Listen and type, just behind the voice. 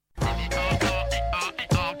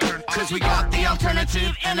we got the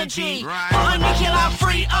alternative energy.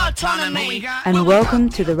 Nuclear-free autonomy. And welcome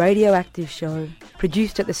to The Radioactive Show,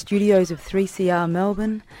 produced at the studios of 3CR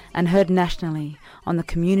Melbourne and heard nationally on the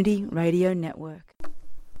Community Radio Network.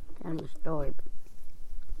 Tell me a story.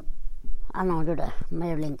 I know det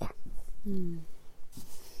med Linda.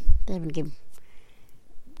 Det vill give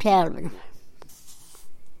Calvin.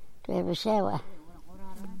 Det vill säga.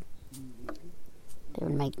 Det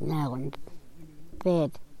vill make now and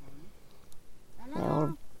bed. They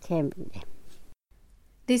all camping there.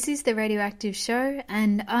 This is The Radioactive Show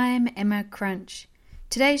and I'm Emma Crunch.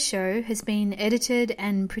 Today's show has been edited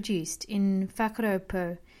and produced in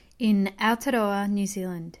Whakarepo in Aotearoa, New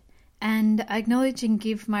Zealand, and I acknowledge and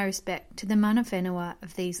give my respect to the mana whenua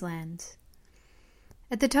of these lands.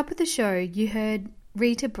 At the top of the show you heard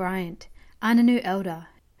Rita Bryant, Ananu Elder,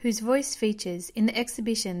 whose voice features in the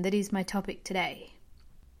exhibition that is my topic today.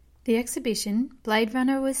 The exhibition, Blade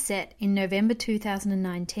Runner was set in November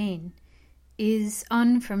 2019, is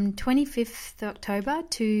on from 25th October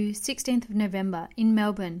to 16th of November in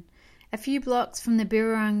Melbourne, a few blocks from the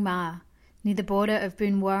Birrarung Mara, near the border of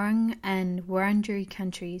Boonwurrung and Wurundjeri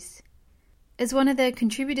countries. As one of the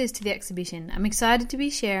contributors to the exhibition, I'm excited to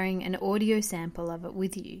be sharing an audio sample of it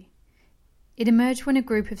with you. It emerged when a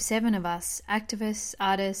group of 7 of us, activists,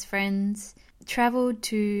 artists, friends, travelled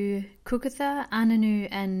to Kukatha, Ananu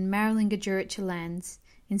and Maralinga Juricha lands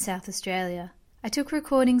in South Australia. I took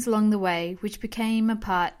recordings along the way which became a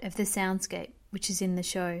part of the soundscape which is in the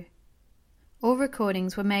show. All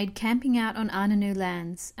recordings were made camping out on Ananu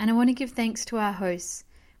lands, and I want to give thanks to our hosts,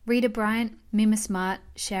 Rita Bryant, Mima Smart,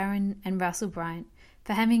 Sharon and Russell Bryant,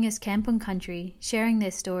 for having us camp on country, sharing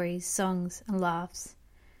their stories, songs and laughs.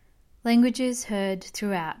 Languages heard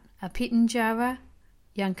throughout are Pitjantjatjara,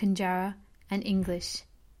 Yankunytjatjara and English.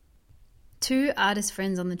 2 artist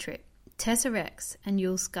friends on the trip, Tessa Rex and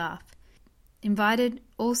Yul Scarf, invited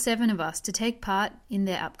all 7 of us to take part in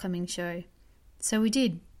their upcoming show. So we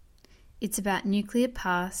did. It's about nuclear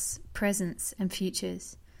pasts, presents and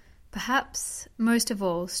futures. Perhaps, most of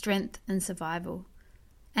all, strength and survival.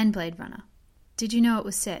 And Blade Runner. Did you know it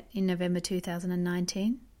was set in November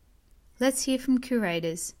 2019? Let's hear from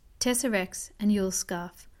curators Tessa Rex and Yul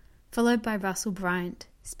Scarf, followed by Russell Bryant,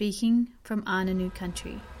 speaking from Ananu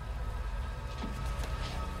country.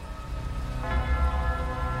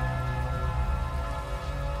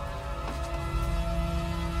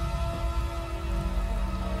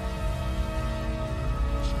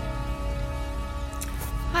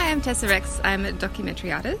 Hi, I'm Tessa Rex. I'm a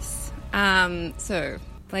documentary artist. So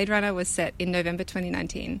Blade Runner was set in November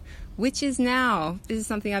 2019, which is now. This is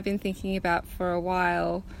something I've been thinking about for a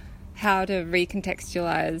while, how to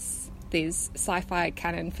recontextualize these sci-fi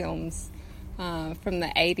canon films from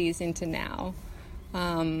the 80s into now.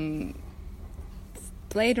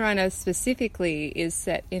 Blade Runner specifically is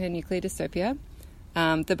set in a nuclear dystopia.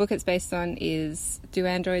 The book it's based on is Do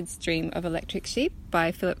Androids Dream of Electric Sheep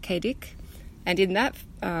by Philip K. Dick. And in that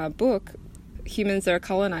book, humans are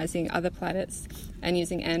colonizing other planets and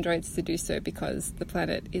using androids to do so because the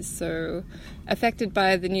planet is so affected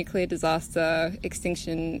by the nuclear disaster.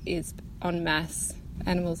 Extinction is en masse.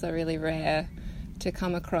 Animals are really rare to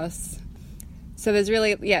come across. So there's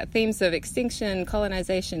really, themes of extinction,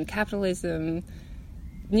 colonization, capitalism,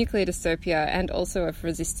 nuclear dystopia, and also of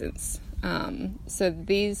resistance. So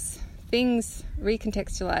these things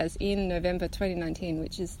recontextualize in November 2019,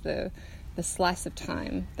 which is the slice of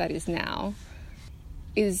time that is now,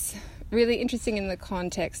 is really interesting in the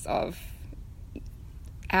context of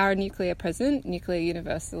our nuclear present, nuclear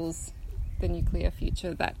universals, the nuclear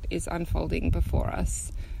future that is unfolding before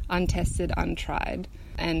us, untested, untried,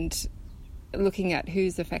 and looking at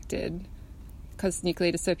who's affected, because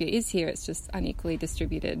nuclear dystopia is here, it's just unequally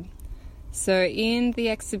distributed. So in the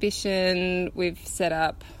exhibition, we've set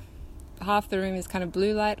up, half the room is kind of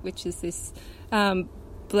blue light, which is this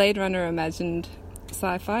Blade Runner imagined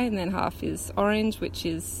sci-fi, and then half is orange, which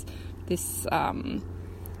is this,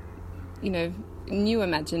 new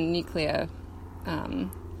imagined nuclear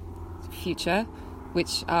future,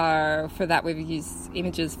 which are, for that we've used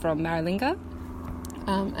images from Maralinga,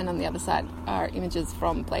 and on the other side are images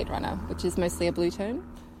from Blade Runner, which is mostly a blue tone.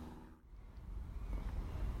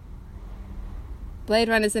 Blade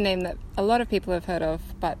Runner is a name that a lot of people have heard of,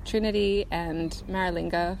 but Trinity and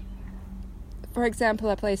Maralinga, for example,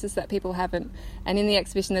 are places that people haven't. And in the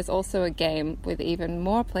exhibition there's also a game with even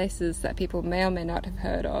more places that people may or may not have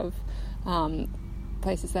heard of,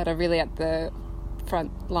 places that are really at the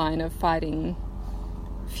front line of fighting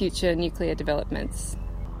future nuclear developments.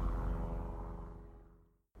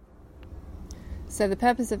 So the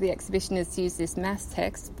purpose of the exhibition is to use this mass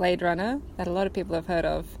text, Blade Runner, that a lot of people have heard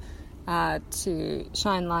of, to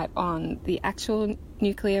shine light on the actual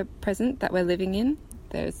nuclear present that we're living in.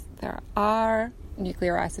 There are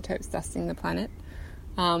nuclear isotopes dusting the planet,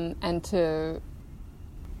 and to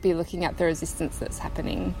be looking at the resistance that's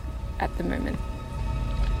happening at the moment.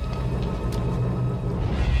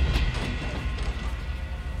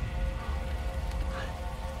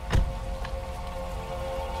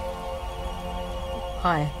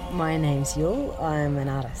 Hi, my name's Yul. I'm an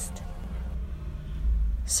artist.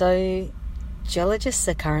 So, geologists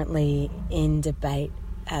are currently in debate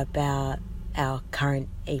about our current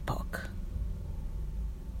epoch.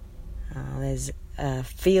 There's a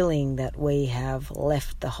feeling that we have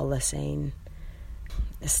left the Holocene,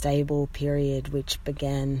 a stable period which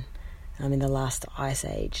began in the last ice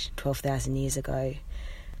age, 12,000 years ago.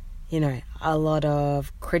 You know, a lot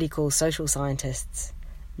of critical social scientists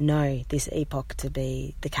know this epoch to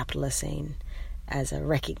be the Capitalocene, as a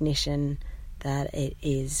recognition that it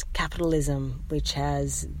is capitalism which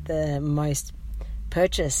has the most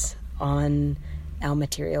purchase on our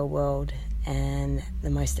material world and the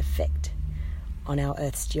most effect on our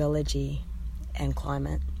Earth's geology and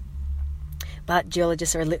climate. But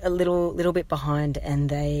geologists are a little bit behind, and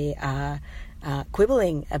they are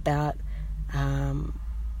quibbling about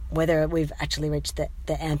whether we've actually reached the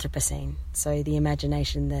Anthropocene. So the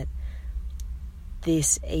imagination that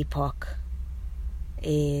this epoch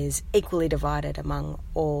is equally divided among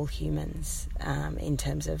all humans in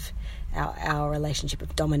terms of our relationship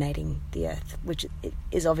of dominating the Earth, which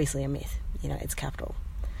is obviously a myth. You know, it's capital.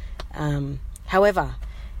 However,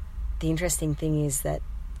 the interesting thing is that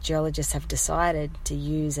geologists have decided to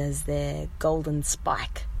use as their golden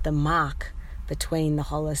spike the mark between the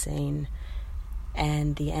Holocene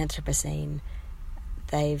and the Anthropocene.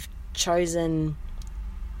 They've chosen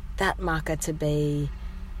that marker to be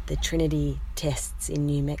the Trinity tests in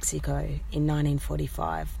New Mexico in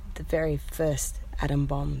 1945, the very first atom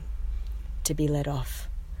bomb to be let off.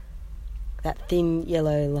 That thin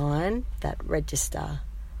yellow line, that register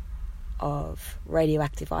of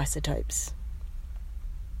radioactive isotopes,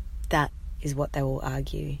 that is what they will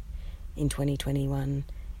argue in 2021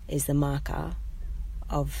 is the marker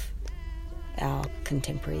of our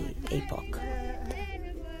contemporary epoch.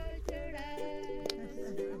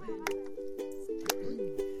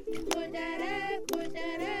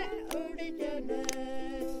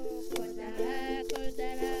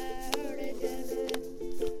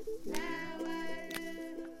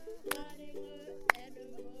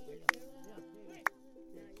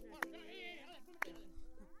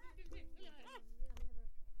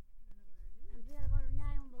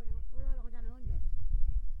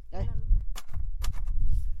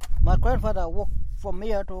 My grandfather walked from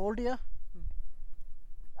here to Old Deer.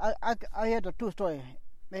 I heard the two stories.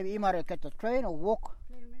 Maybe he might catch a train or walk.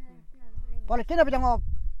 But it's not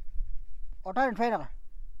or train.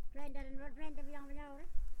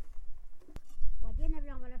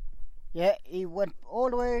 Yeah, he went all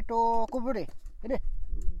the way to Kuburi.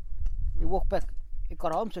 He walked back. He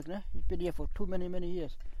got homesick. He's been here for too many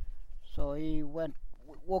years. So he went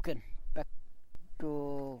walking back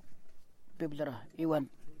to Pibzara. He went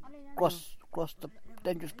cross the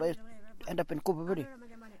dangerous place, end up in Kuburi.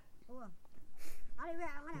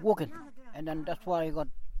 Walking. And then that's why he got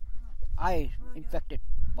eye infected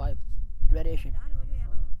by radiation.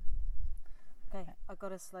 Okay, I've got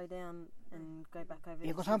to slow down and go back over.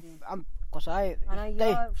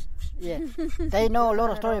 Yeah, they know a lot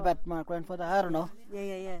of story about my grandfather. I don't know.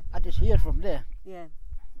 Yeah. I just hear from there. Yeah.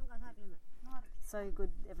 So good,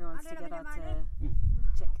 everyone's together to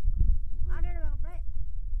check.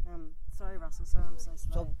 Sorry, Russell. Sorry, I'm so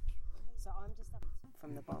slow. So I'm just up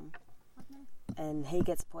from the bomb, and he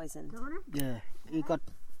gets poisoned. Yeah, he got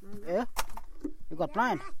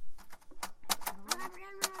blind.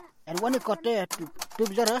 And when he got there to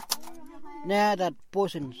Pibzara, now that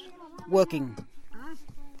poison's working.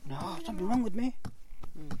 No, something wrong with me.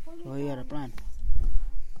 So he had a blind.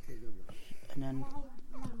 And then,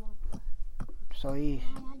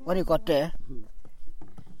 when he got there,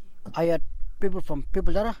 I had people from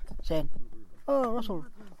Pibzara saying, "Oh, Russell,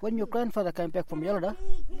 when your grandfather came back from Yalada,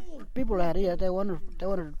 people out here, they wanted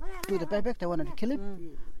to do the payback, they wanted to kill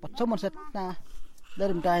him. But someone said, nah,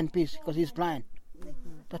 let him die in peace because he's blind."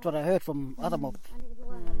 That's what I heard from other mob.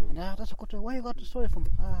 And that's a good story. Where you got the story from?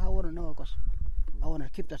 I want to know, because I want to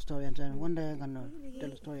keep that story, and then one day I'm going to tell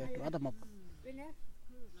the story to other mob.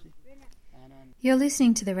 You're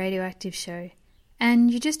listening to The Radioactive Show,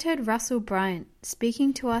 and you just heard Russell Bryant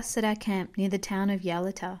speaking to us at our camp near the town of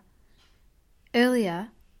Yalata. Earlier,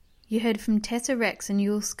 you heard from Tessa Rex and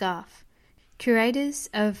Yul Scarf, curators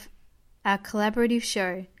of our collaborative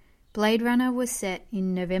show, Blade Runner was set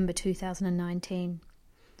in November 2019,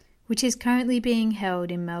 which is currently being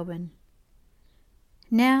held in Melbourne.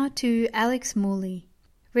 Now to Alex Morley,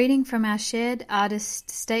 reading from our shared artist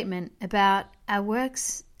statement about our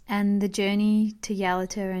works and the journey to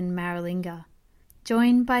Yalata and Maralinga,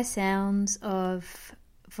 joined by sounds of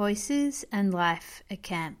voices and life at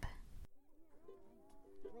camp.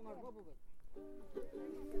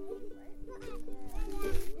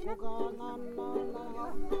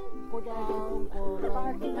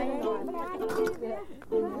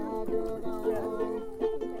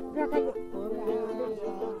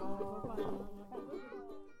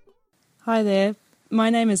 Hi there, my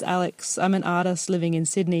name is Alex. I'm an artist living in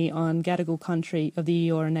Sydney on Gadigal country of the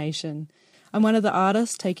Eora Nation. I'm one of the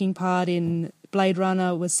artists taking part in Blade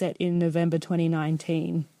Runner was set in November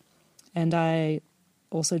 2019, and I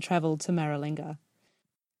also travelled to Maralinga.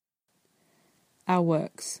 Our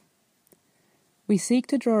works. We seek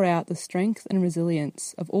to draw out the strength and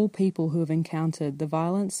resilience of all people who have encountered the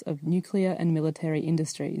violence of nuclear and military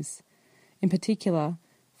industries, in particular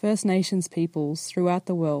First Nations peoples throughout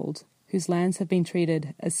the world whose lands have been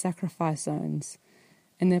treated as sacrifice zones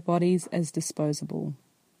and their bodies as disposable.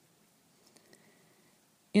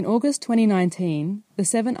 In August 2019, the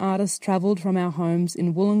 7 artists travelled from our homes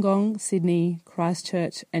in Wollongong, Sydney,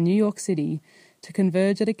 Christchurch and New York City to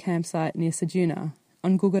converge at a campsite near Ceduna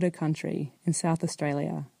on Googara country in South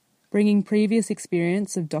Australia, bringing previous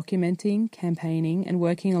experience of documenting, campaigning and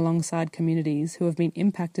working alongside communities who have been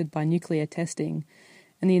impacted by nuclear testing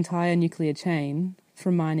and the entire nuclear chain,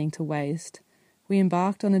 from mining to waste. We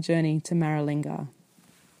embarked on a journey to Maralinga.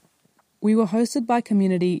 We were hosted by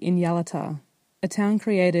community in Yalata, a town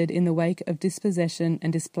created in the wake of dispossession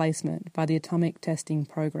and displacement by the atomic testing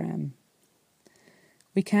program.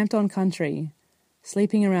 We camped on country,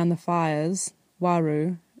 sleeping around the fires,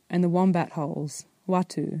 waru, and the wombat holes,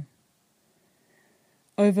 watu.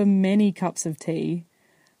 Over many cups of tea,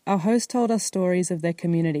 our host told us stories of their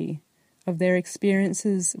community, of their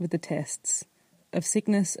experiences with the tests, of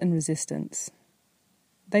sickness and resistance.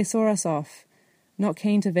 They saw us off, not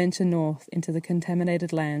keen to venture north into the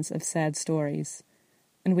contaminated lands of sad stories,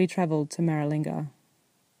 and we travelled to Maralinga.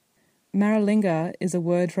 Maralinga is a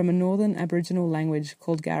word from a northern Aboriginal language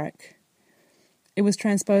called Garrick. It was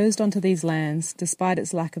transposed onto these lands despite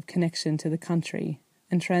its lack of connection to the country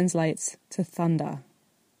and translates to thunder.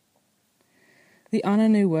 The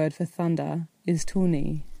Ananu word for thunder is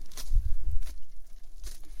tuni.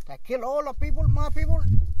 They kill all the people, my people,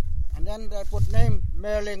 and then they put name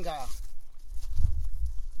Maralinga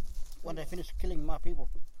when they finish killing my people.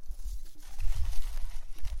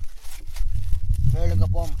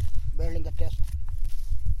 Maralinga bomb, Maralinga test.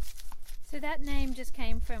 So that name just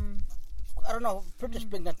came from... I don't know, British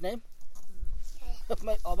bring that name.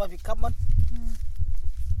 Or maybe government.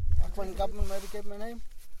 Foreign government maybe gave my name.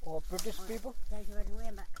 Or British people.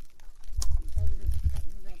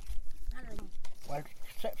 Well,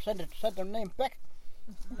 send the name back.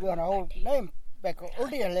 We want our old name back,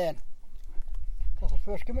 older land. That's the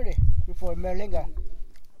first community before Maralinga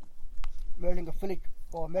village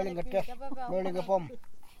or Maralinga test, Maralinga bomb.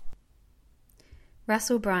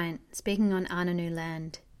 Russell Bryant, speaking on Ananu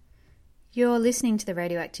land. You're listening to The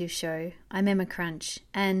Radioactive Show. I'm Emma Crunch,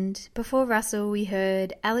 and before Russell we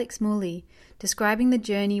heard Alex Morley describing the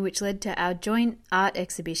journey which led to our joint art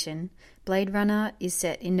exhibition, Blade Runner is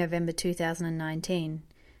set in November 2019,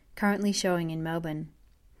 currently showing in Melbourne.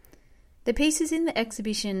 The pieces in the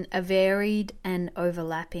exhibition are varied and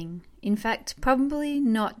overlapping, in fact probably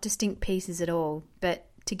not distinct pieces at all, but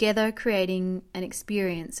together creating an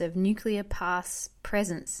experience of nuclear pasts,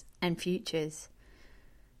 presents and futures.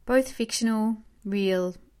 Both fictional,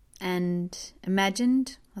 real, and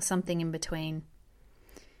imagined, or something in between.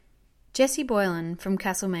 Jessie Boylan from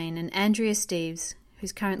Castlemaine and Andrea Steeves,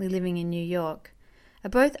 who's currently living in New York, are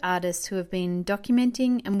both artists who have been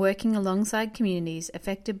documenting and working alongside communities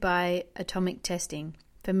affected by atomic testing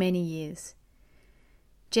for many years.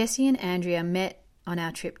 Jessie and Andrea met on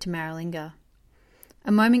our trip to Maralinga.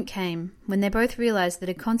 A moment came when they both realised that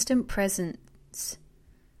a constant presence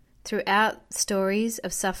throughout stories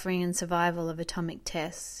of suffering and survival of atomic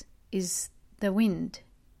tests is the wind.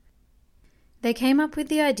 They came up with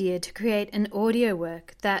the idea to create an audio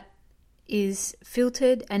work that is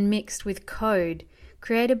filtered and mixed with code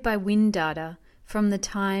created by wind data from the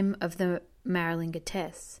time of the Maralinga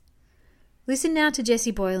tests. Listen now to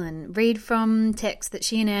Jessie Boylan read from text that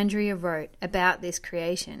she and Andrea wrote about this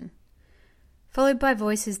creation, followed by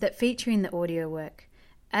voices that feature in the audio work,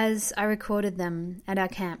 as I recorded them at our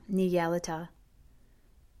camp near Yalata.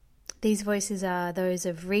 These voices are those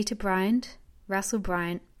of Rita Bryant, Russell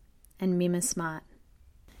Bryant and Mima Smart.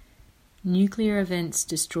 Nuclear events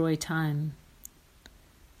destroy time.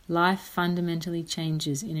 Life fundamentally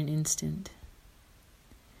changes in an instant.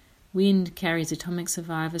 Wind carries atomic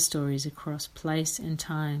survivor stories across place and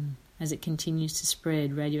time as it continues to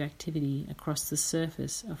spread radioactivity across the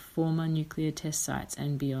surface of former nuclear test sites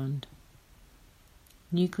and beyond.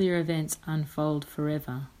 Nuclear events unfold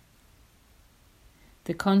forever.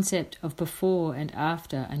 The concept of before and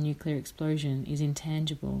after a nuclear explosion is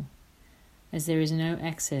intangible, as there is no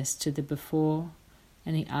access to the before,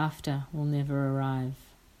 and the after will never arrive.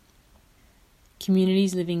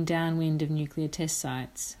 Communities living downwind of nuclear test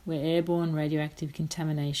sites, where airborne radioactive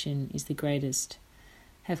contamination is the greatest,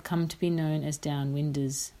 have come to be known as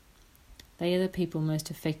downwinders. They are the people most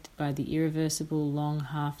affected by the irreversible long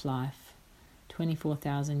half-life,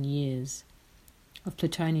 24,000 years, of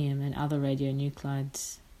plutonium and other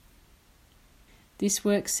radionuclides. This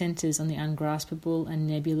work centres on the ungraspable and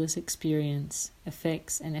nebulous experience,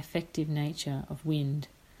 effects and effective nature of wind,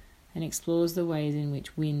 and explores the ways in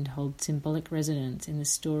which wind holds symbolic resonance in the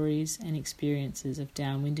stories and experiences of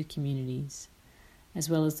downwinder communities, as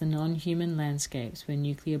well as the non-human landscapes where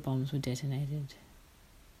nuclear bombs were detonated.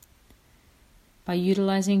 By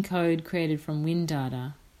utilising code created from wind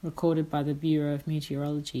data, recorded by the Bureau of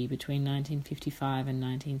Meteorology between 1955 and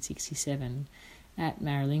 1967 at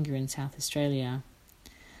Maralinga in South Australia,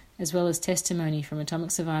 as well as testimony from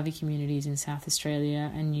atomic survivor communities in South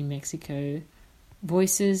Australia and New Mexico,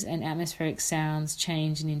 voices and atmospheric sounds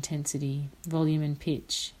change in intensity, volume and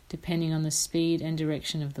pitch, depending on the speed and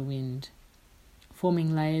direction of the wind,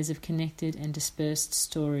 forming layers of connected and dispersed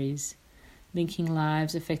stories, linking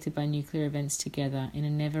lives affected by nuclear events together in a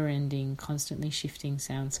never-ending, constantly shifting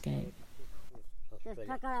soundscape.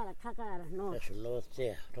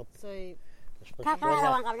 So,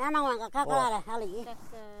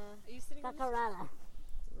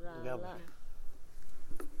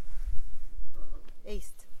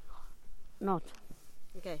 east. North.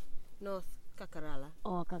 Okay, north Kakarala.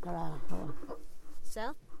 Oh, Kakarala. Oh.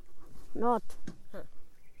 South? North. Huh.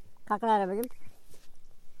 Kakarala.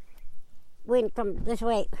 Wind from this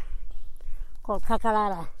way, called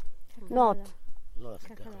Kakarala. North. North.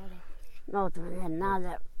 And now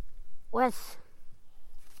the west.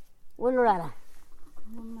 Willarada.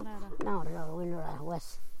 No, Willarada,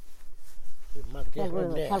 west.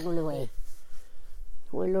 Calgary way.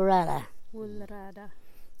 Willarada.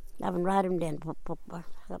 I've been riding then,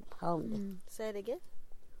 home. Say it again.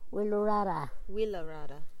 Willarada.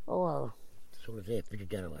 Oh. So there, pretty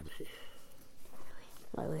down.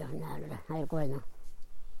 I go now.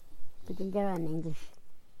 Pretty down in English.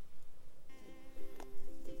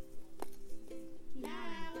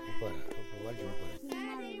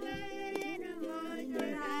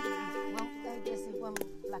 One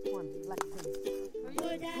black one, black thing.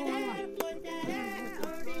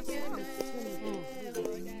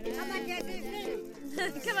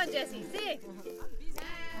 Come on, Jessie, sing.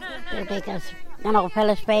 They'll take us,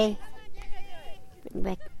 Fellas Bay,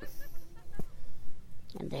 back.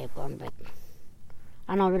 And they've gone back.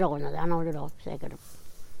 I know it all, so I could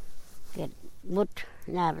get wood,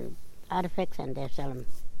 and artifacts, and they sell them.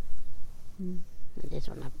 And this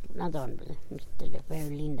one, another one, Mr. Very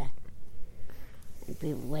Linda. And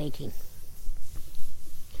people waiting.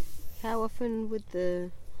 How often would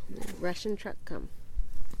the ration truck come?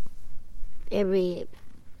 Every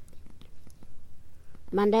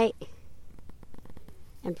Monday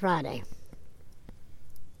and Friday.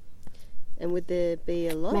 And would there be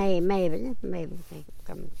a lot? Maybe they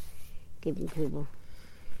come giving people.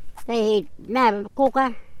 They eat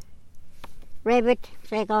cooker, rabbit,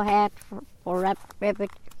 sago hat for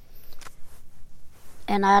rabbit,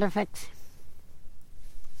 and artifacts.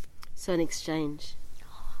 So an exchange.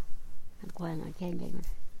 And quite not changing.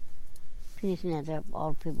 Finish now,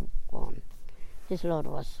 all people gone. This lot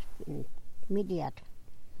was in Midyat.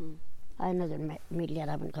 I know that Midyat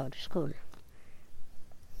haven't gone to school.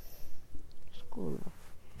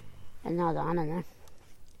 And now the other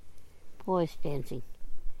boys dancing.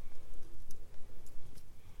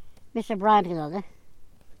 Mr. Bryant is there.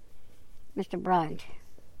 Mr. Bryant,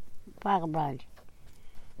 Parker Bryant,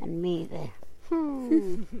 and me there.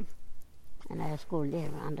 And I had school there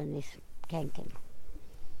underneath Kankin.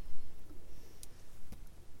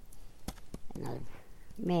 Another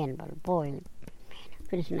man, but a boy,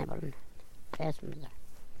 finished never fast mother.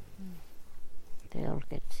 They all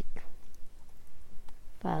get sick.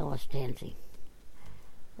 Father was dancing,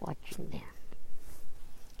 watching them.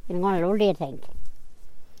 And going all day, thank you.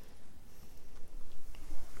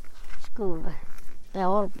 School, they're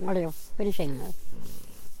all finishing.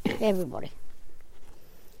 Everybody.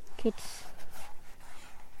 Kids.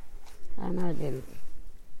 I know them.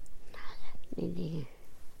 Nidi.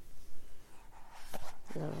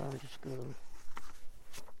 Go around to school.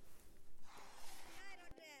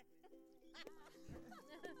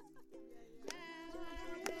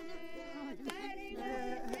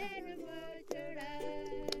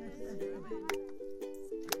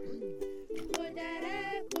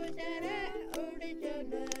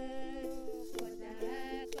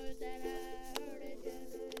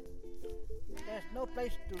 There's no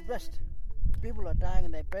place to rest. People are dying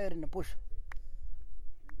and they're buried in the bush.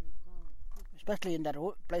 Especially in that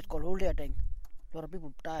place called Huliateng. A lot of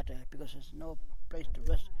people died there because there's no place to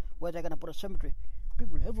rest. Where they're going to put a cemetery?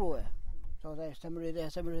 People everywhere. So there's cemetery there,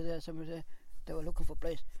 cemetery there, cemetery there. They were looking for a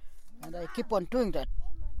place. And they keep on doing that.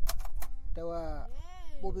 They were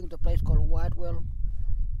moving to a place called Whitewell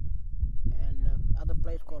and other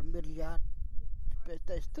place called Middle Yard.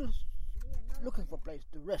 They're still looking for a place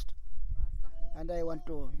to rest. And they went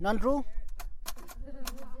to Nandru.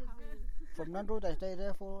 From Nandru they stay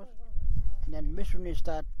there for us. And then missionaries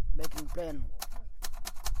start making plan.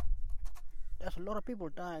 There's a lot of people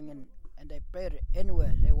dying and they bury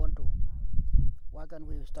anywhere they want to. Why can't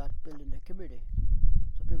we start building the community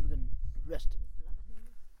so people can rest?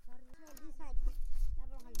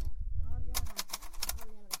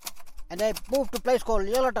 And they moved to a place called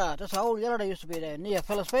Yalata. That's how old Yalata used to be there, near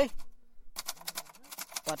Fellas Bay.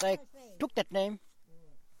 But they took that name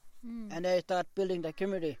and they start building the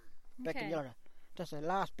community back in Yalata. That's the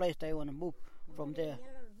last place they want to move from there.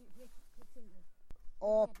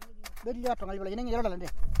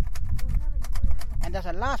 And there's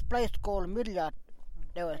a last place called Middle Yard.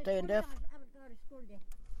 They were staying there.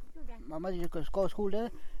 My mother used to go to school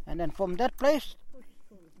there. And then from that place,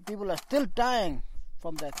 people are still dying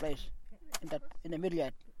from that place in the Middle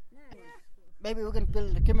Yard. Maybe we can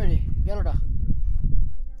build the community, Yalata.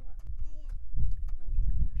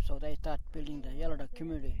 So they start building the Yalata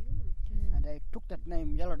community. And they took that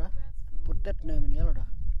name Yalata, put that name in Yalata,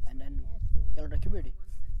 and then Yalata community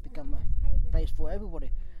become a place for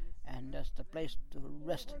everybody. And that's the place to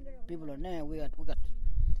rest. People are there. We got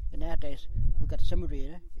in our days we got cemetery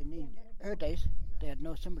there. In her days they had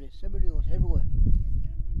no cemetery. Cemetery was everywhere.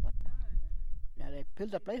 But now they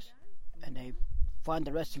build a place and they find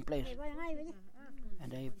the resting place.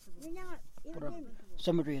 And they put a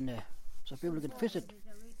cemetery in there so people can visit.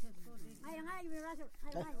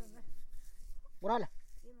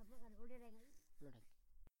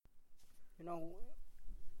 You know,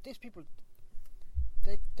 these people,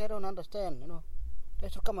 they don't understand, you know. They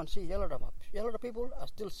should come and see Yalata. Yalata people are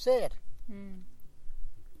still sad.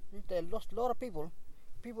 They lost a lot of people.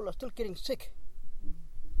 People are still getting sick.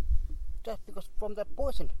 Just because from that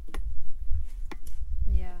poison.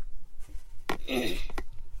 Yeah.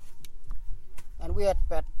 And we had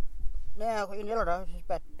about, now in Yalata, it's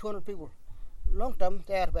about 200 people. Long time,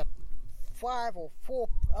 they had about 500 or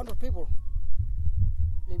 400 people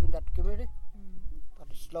live in that community. But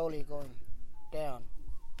it's slowly going down.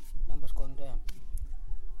 Numbers going down.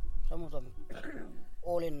 Some of them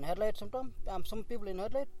all in Adelaide sometimes. Some people in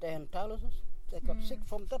Adelaide, they're in dialysis. They got sick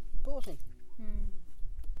from that poison.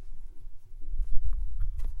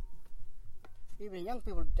 Even young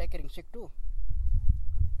people, they're getting sick too.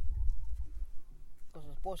 Because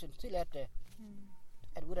the poison is still out there.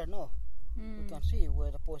 And we don't know. We can't see where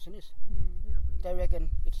the poison is. They reckon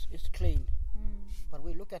it's clean. But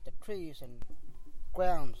we look at the trees and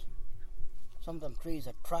grounds. Some of them trees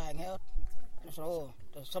are drying out. And so, oh,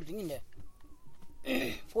 there's something in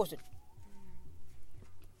there. Poison.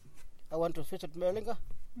 I went to visit Merlinga,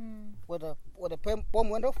 where the bomb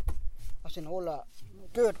went off. I seen all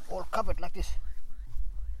dirt all covered like this.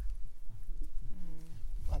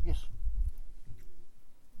 Like this.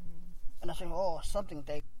 And I said, oh, something,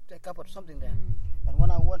 they covered something there. And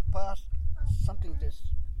when I went past, something is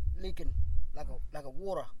leaking like a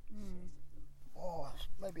water. Oh,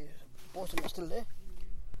 maybe poison is still there.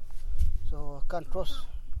 So I can't trust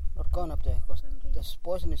not going up there because the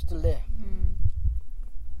poison is still there.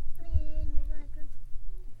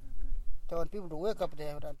 They want people to work up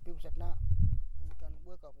there, but people said, no, we can't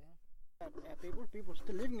work up there. People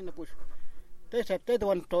still living in the bush. They said, they're the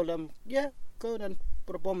one who told them, yeah, go and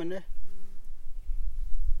put a bomb in there.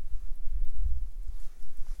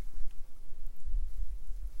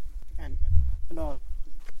 And, you know,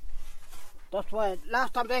 that's why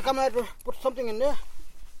last time they come out to put something in there.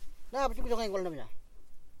 Now, but you can't go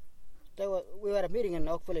there. We had a meeting in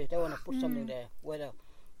Oakville. They want to put something there where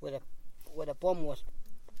the bomb was.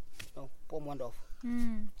 You know, bomb went off.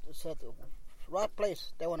 They said right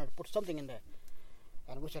place. They wanted to put something in there,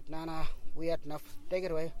 and we said, nah, we had enough. Take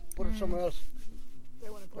it away. Put it somewhere else. They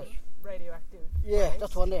want to put radioactive. Yeah, waste.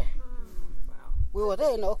 that's one there. Wow. We were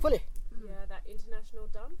there in Oakville. Yeah, international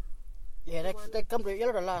dump? Yeah, they come to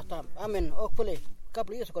Yellowdale last time. I mean, hopefully, a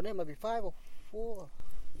couple of years ago, maybe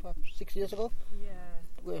 6 years ago. Yeah.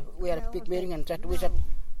 We had a big meeting and we said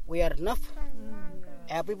we had enough.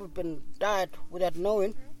 Our people have been died without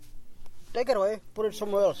knowing. Take it away, put it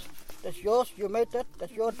somewhere else. That's yours, you made that,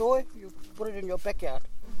 that's your toy, you put it in your backyard.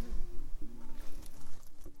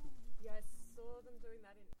 Yeah, I saw them doing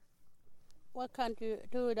that in... Why can't you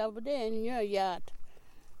do it over there in your yard?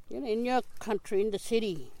 In your country, in the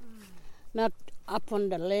city, not up on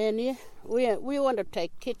the land here. We want to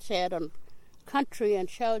take kids out on country and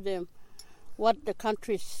show them what the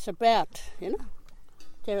country's about,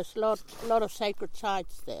 There's a lot of sacred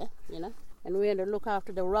sites there, and we want to look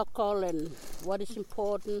after the rockall and what is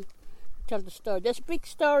important, tell the story. There's big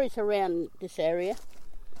stories around this area.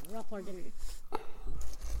 Rockall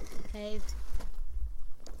cave.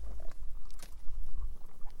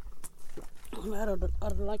 I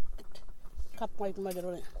don't like it.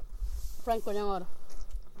 Franco Nyangor.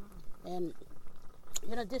 And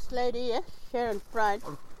this lady here, Sharon Pride,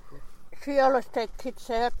 she always takes kids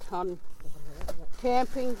out on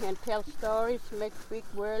camping and tell stories, make big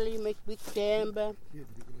whirly, make big gamba.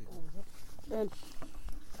 And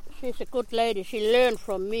she's a good lady. She learned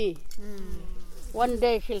from me. One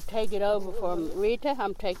day she'll take it over from Rita.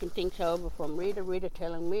 I'm taking things over from Rita. Rita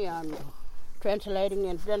telling me I'm translating,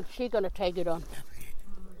 and then she's going to take it on.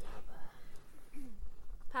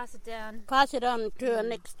 Pass it down. Pass it on to the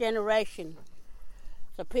next generation.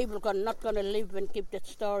 So people are not going to live and give that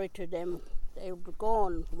story to them. They'll be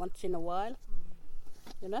gone once in a while,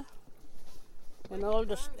 And all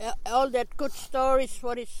that good stories,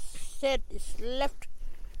 what is said, is left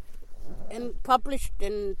and published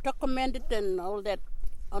and documented and all that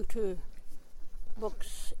onto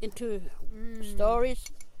books, into stories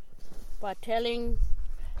by telling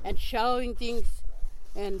and showing things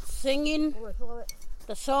and singing.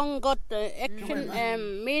 The song got the action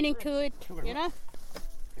and meaning to it,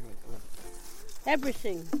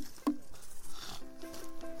 Everything.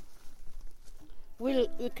 We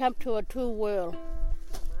come to a true world,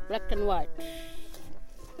 black and white,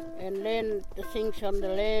 and learn the things on the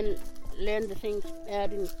land, learn the things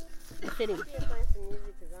out in the city.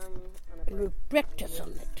 And we practice on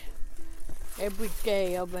it every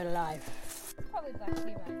day of our life. Probably Black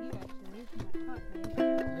Hero,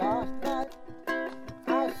 actually. Last night,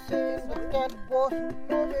 I seen the cat was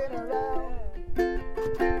moving around.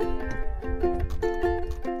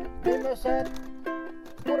 Then I said,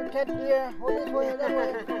 put a cat here, or this way, that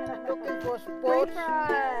way, looking for sports.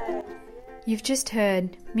 You've just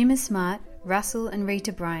heard Mima Smart, Russell and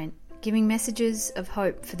Rita Bryant giving messages of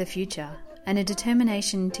hope for the future and a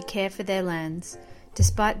determination to care for their lands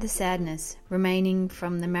despite the sadness remaining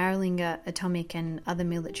from the Maralinga atomic and other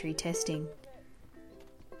military testing.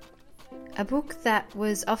 A book that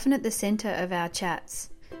was often at the centre of our chats,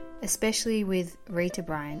 especially with Rita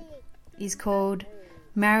Bryant, is called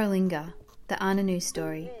Maralinga, the Anangu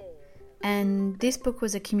Story, and this book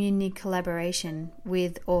was a community collaboration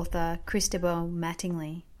with author Christabel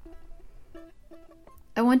Mattingly.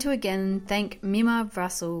 I want to again thank Mima,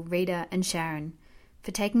 Russell, Rita and Sharon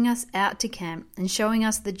for taking us out to camp and showing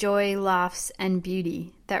us the joy, laughs and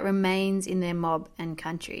beauty that remains in their mob and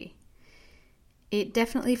country. It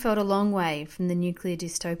definitely felt a long way from the nuclear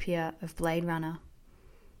dystopia of Blade Runner.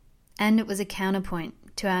 And it was a counterpoint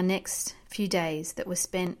to our next few days that were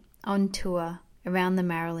spent on tour around the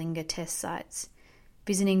Maralinga test sites,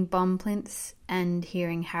 visiting bomb plinths and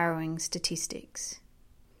hearing harrowing statistics.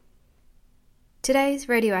 Today's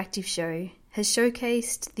radioactive show has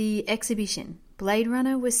showcased the exhibition Blade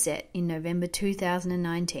Runner was set in November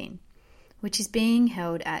 2019, which is being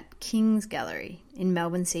held at King's Gallery in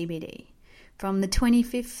Melbourne CBD from the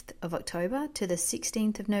 25th of October to the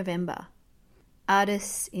 16th of November.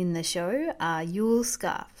 Artists in the show are Yule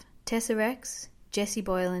Scarf, Tessa Rex, Jessie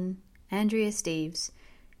Boylan, Andrea Steves,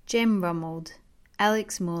 Jem Romold,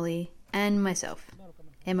 Alex Morley and myself,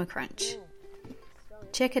 Emma Crunch.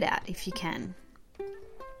 Check it out if you can.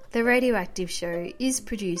 The Radioactive Show is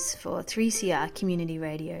produced for 3CR Community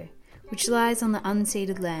Radio, which lies on the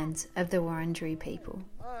unceded lands of the Wurundjeri people.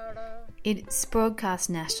 It's broadcast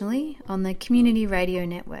nationally on the Community Radio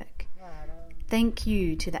Network. Thank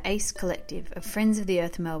you to the ACE Collective of Friends of the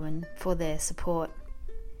Earth Melbourne for their support.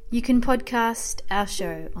 You can podcast our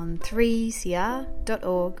show on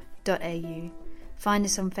 3cr.org.au. Find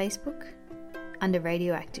us on Facebook under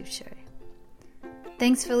Radioactive Show.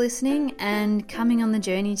 Thanks for listening and coming on the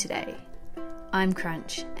journey today. I'm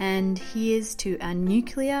Crunch, and here's to a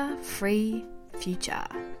nuclear-free future.